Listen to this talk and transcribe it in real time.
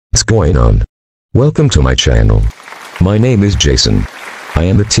What's going on? Welcome to my channel. My name is Jason. I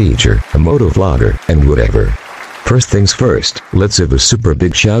am a teacher, a moto vlogger, and whatever. First things first, let's give a super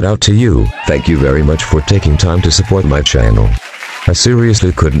big shout out to you. Thank you very much for taking time to support my channel. I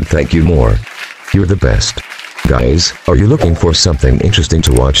seriously couldn't thank you more. You're the best. Guys, are you looking for something interesting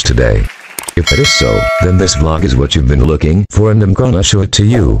to watch today? If that is so, then this vlog is what you've been looking for, and I'm gonna show it to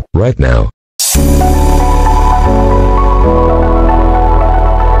you right now.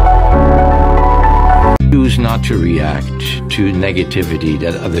 Choose not to react to negativity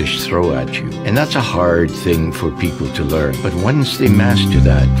that others throw at you. And that's a hard thing for people to learn. But once they master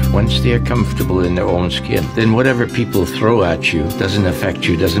that, once they are comfortable in their own skin, then whatever people throw at you doesn't affect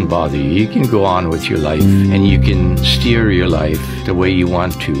you, doesn't bother you. You can go on with your life and you can steer your life the way you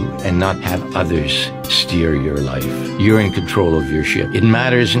want to and not have others steer your life. You're in control of your ship. It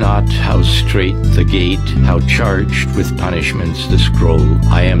matters not how straight the gate, how charged with punishments the scroll.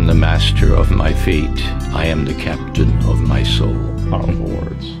 I am the master of my fate. I am the captain of my soul. Powerful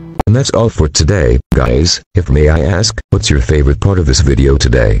words. And that's all for today, guys. If may I ask, what's your favorite part of this video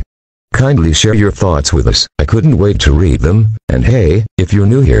today? Kindly share your thoughts with us. I couldn't wait to read them. And hey, if you're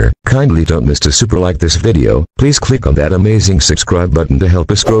new here, kindly don't miss to super like this video. Please click on that amazing subscribe button to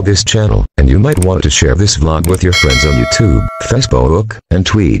help us grow this channel. And you might want to share this vlog with your friends on YouTube, Facebook, and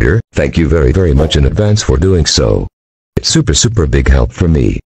Twitter. Thank you very much in advance for doing so. It's super big help for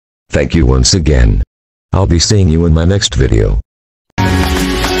me. Thank you once again. I'll be seeing you in my next video.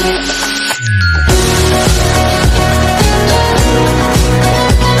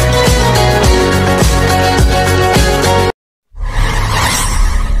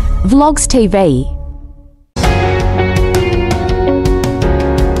 Vlogz TV.